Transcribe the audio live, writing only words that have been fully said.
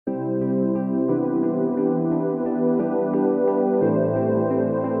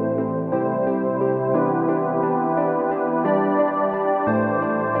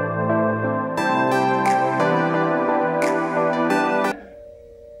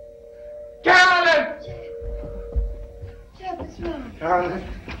Carolyn,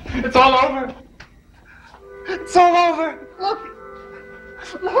 it's all over. It's all over.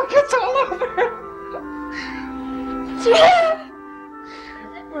 Look, it's all over. Jim!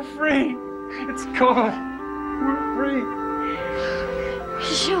 We're free. It's gone. We're free.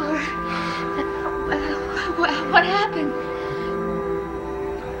 Sure. What happened?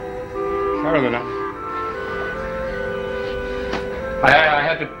 Carolyn, I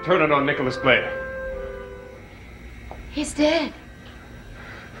had to turn it on Nicholas Blair. He's dead.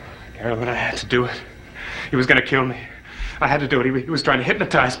 Carolyn, I had to do it. He was going to kill me. I had to do it. He was trying to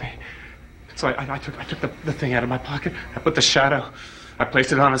hypnotize me. So I took the thing out of my pocket. I put the shadow. I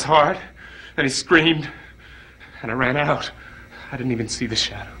placed it on his heart. And he screamed. And I ran out. I didn't even see the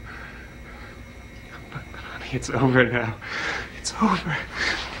shadow. But honey, it's over now. It's over.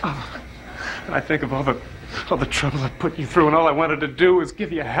 Oh, and I think of all the trouble I put you through, and all I wanted to do was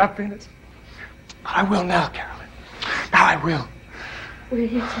give you happiness. I will now, Carolyn. Now I will. Will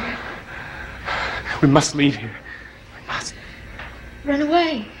you, Jim? We must leave here. We must. Run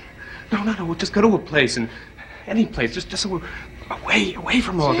away. No. We'll just go to a place, and any place, just so we're away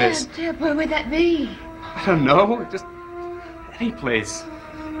from all this. Jim, where would that be? I don't know. Just any place.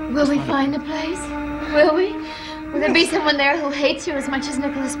 Will we find a place? Will we? Will there be someone there who hates you as much as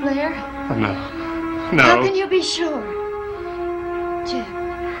Nicholas Blair? Oh, no. How can you be sure? Jim,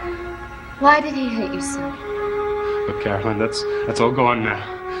 why did he hate you so? Look, Carolyn, that's all gone now.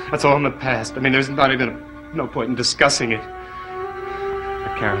 That's all in the past. I mean, there's not even no point in discussing it.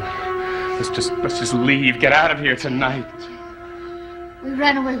 But Carolyn, let's just leave. Get out of here tonight. We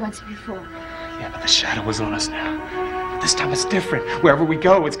ran away once before. Yeah, but the shadow was on us now. This time it's different. Wherever we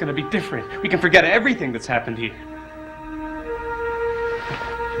go, it's going to be different. We can forget everything that's happened here.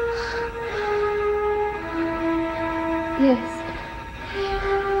 Yes.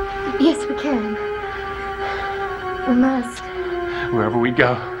 Yes, we can. We must. Wherever we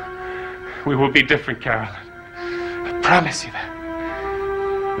go, we will be different, Carolyn. I promise you that.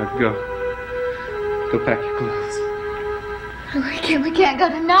 Now go. Go pack your clothes. We can't go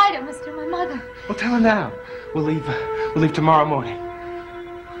tonight. I must tell my mother. Well, tell her now. We'll leave tomorrow morning.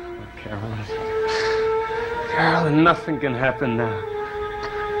 Oh, Carolyn. Carolyn, nothing can happen now.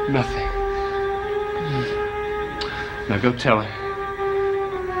 Nothing. Now go tell her.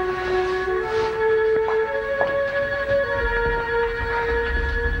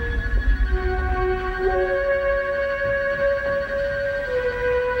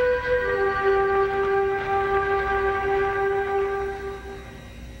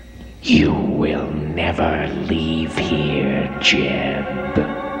 You will never leave here, Jeb.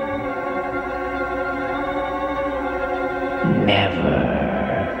 Never.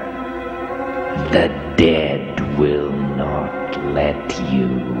 The dead will not let you.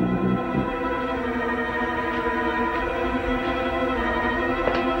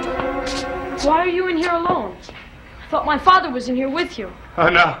 Why are you in here alone? I thought my father was in here with you. Oh,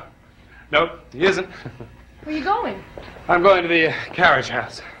 no. Nope, he isn't. Where are you going? I'm going to the carriage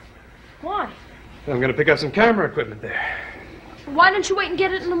house. Why? I'm going to pick up some camera equipment there. Why don't you wait and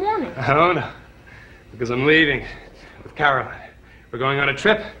get it in the morning? Oh, no. Because I'm leaving with Carolyn. We're going on a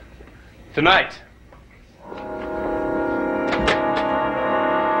trip tonight.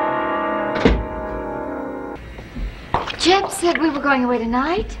 Jeb said we were going away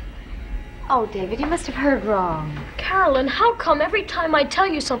tonight. Oh, David, you must have heard wrong. Carolyn, how come every time I tell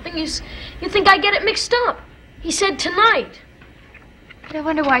you something, you think I get it mixed up? He said tonight. But I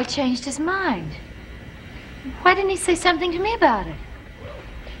wonder why he changed his mind. Why didn't he say something to me about it?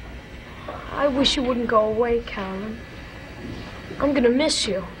 I wish you wouldn't go away, Carolyn. I'm gonna miss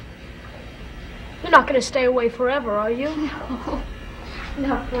you. You're not gonna stay away forever, are you? No.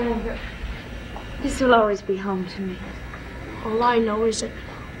 Not forever. This will always be home to me. All I know is that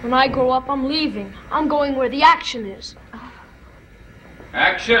when I grow up, I'm leaving. I'm going where the action is.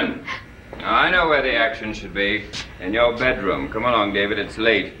 Action! Now, I know where the action should be. In your bedroom. Come along, David. It's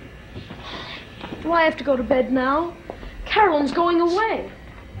late. Do I have to go to bed now? Carolyn's going away.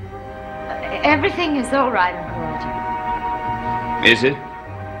 Everything is all right, Uncle Roger. Is it?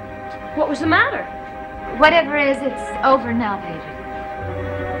 What was the matter? Whatever is, it's over now,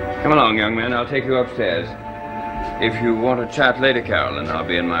 David. Come along, young man. I'll take you upstairs. If you want to chat later, Carolyn, I'll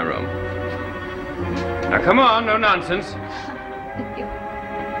be in my room. Now, come on. No nonsense. Thank you.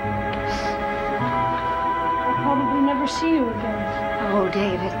 I'll probably never see you again. Oh,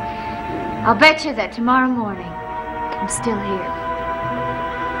 David. I'll bet you that tomorrow morning I'm still here.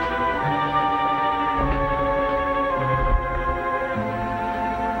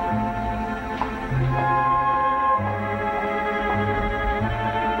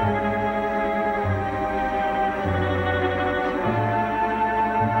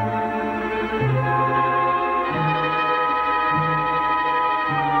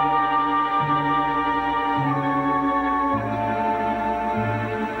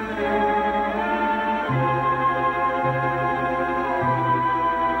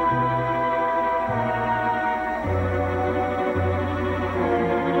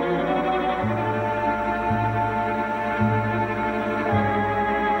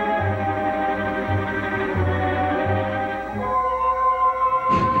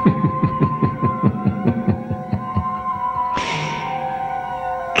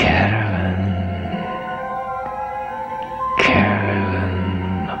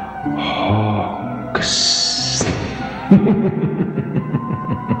 Hawks.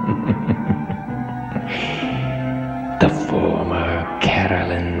 The former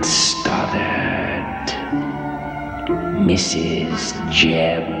Carolyn Stoddard, Mrs.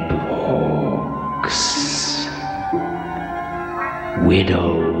 Jeb Hawks,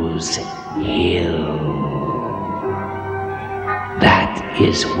 Widow's Hill. That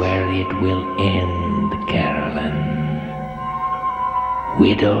is where it will end, Carolyn.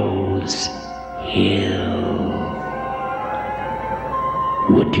 Widow's Hill.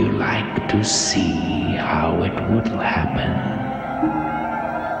 Would you like to see how it would happen?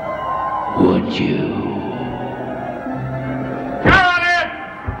 Would you? Carolyn!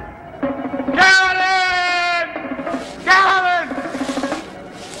 Carolyn! Carolyn!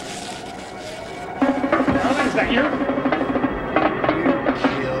 Carolyn, is that you?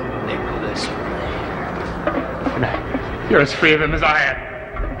 You're as free of him as I am.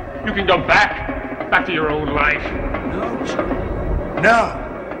 You can go back to your old life. No, Joe. No.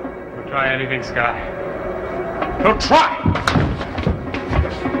 Don't try anything, Sky. Don't try!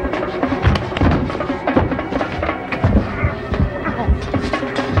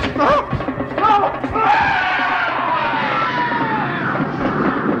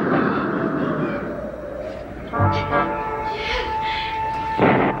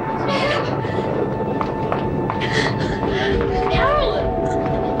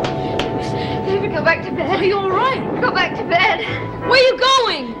 Are you all right? Go back to bed. Where are you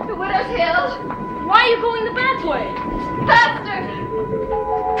going? To Widow's Hill. Why are you going the back way? Faster.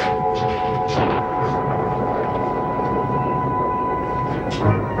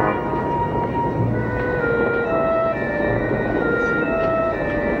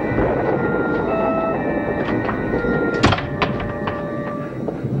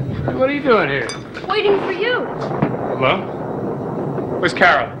 What are you doing here? Waiting for you. Hello? Where's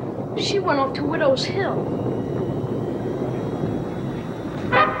Carol? She went off to Widow's Hill.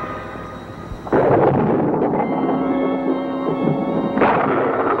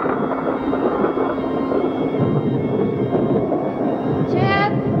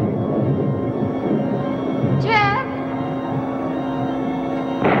 Jeb? Jeb?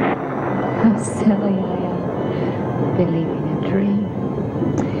 How silly I am, believing a dream.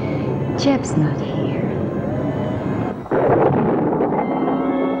 Jeb's not here.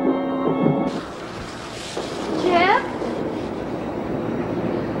 Jeb?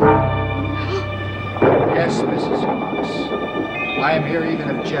 Yes, Mrs. Hawks. I am here even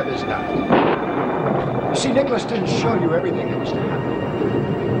if Jeb is not. You see, Nicholas didn't show you everything that was to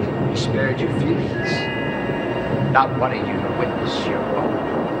happen. He spared you feelings, not wanting you to witness your own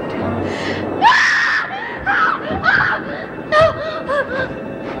death.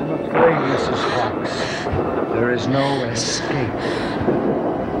 I'm afraid, Mrs. Hawks, there is no escape.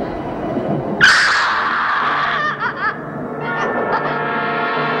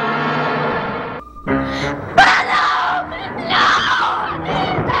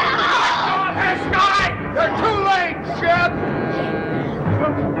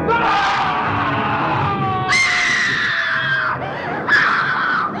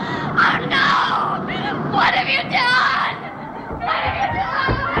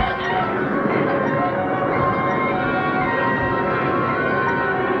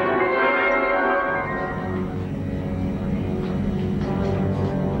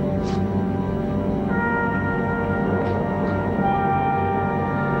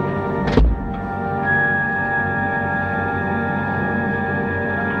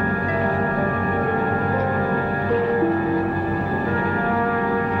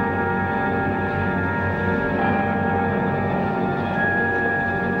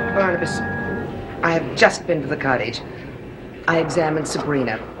 I have just been to the cottage. I examined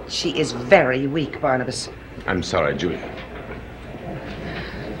Sabrina. She is very weak, Barnabas. I'm sorry, Julia.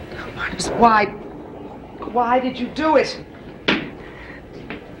 Barnabas, why did you do it?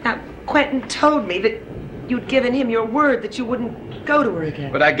 Now, Quentin told me that you'd given him your word that you wouldn't go to her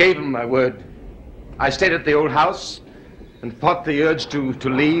again. But I gave him my word. I stayed at the old house and fought the urge to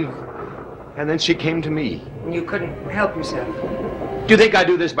leave, and then she came to me. You couldn't help yourself. Do you think I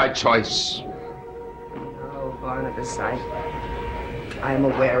do this by choice? Oh, Barnabas, I am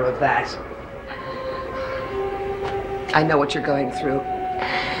aware of that. I know what you're going through.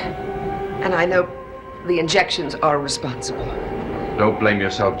 And I know the injections are responsible. Don't blame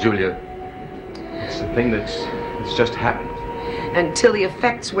yourself, Julia. It's a thing that's just happened. Until the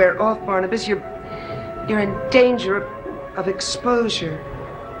effects wear off, Barnabas, you're in danger of exposure.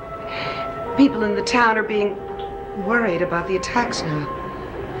 People in the town are being worried about the attacks now.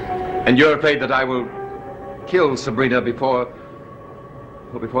 And you're afraid that I will kill Sabrina before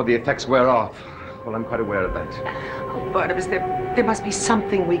Well, before the effects wear off. Well, I'm quite aware of that. Oh, Barnabas, there must be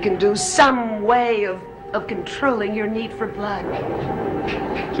something we can do, some way of controlling your need for blood.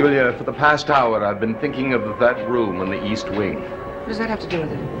 Julia, for the past hour, I've been thinking of that room in the East Wing. What does that have to do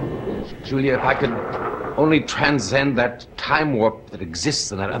with it? Julia, if I could only transcend that time warp that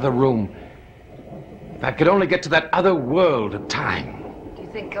exists in that other room, if I could only get to that other world of time. Do you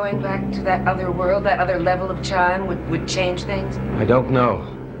think going back to that other world, that other level of time would change things? I don't know.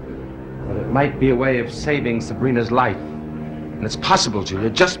 But it might be a way of saving Sabrina's life. And it's possible, Julia,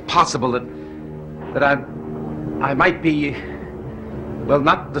 just possible that I might be, well,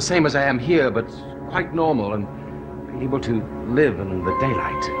 not the same as I am here, but quite normal and be able to live in the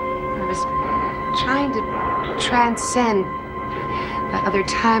daylight. I was trying to transcend that other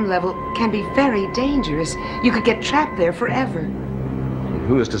time level can be very dangerous. You could get trapped there forever. And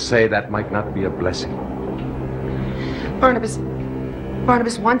who is to say that might not be a blessing?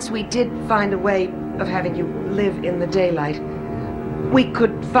 Barnabas, once we did find a way of having you live in the daylight. We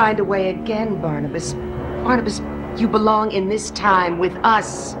could find a way again, Barnabas. Barnabas, you belong in this time with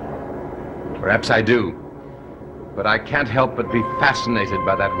us. Perhaps I do. But I can't help but be fascinated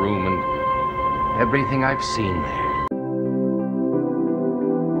by that room and everything I've seen there.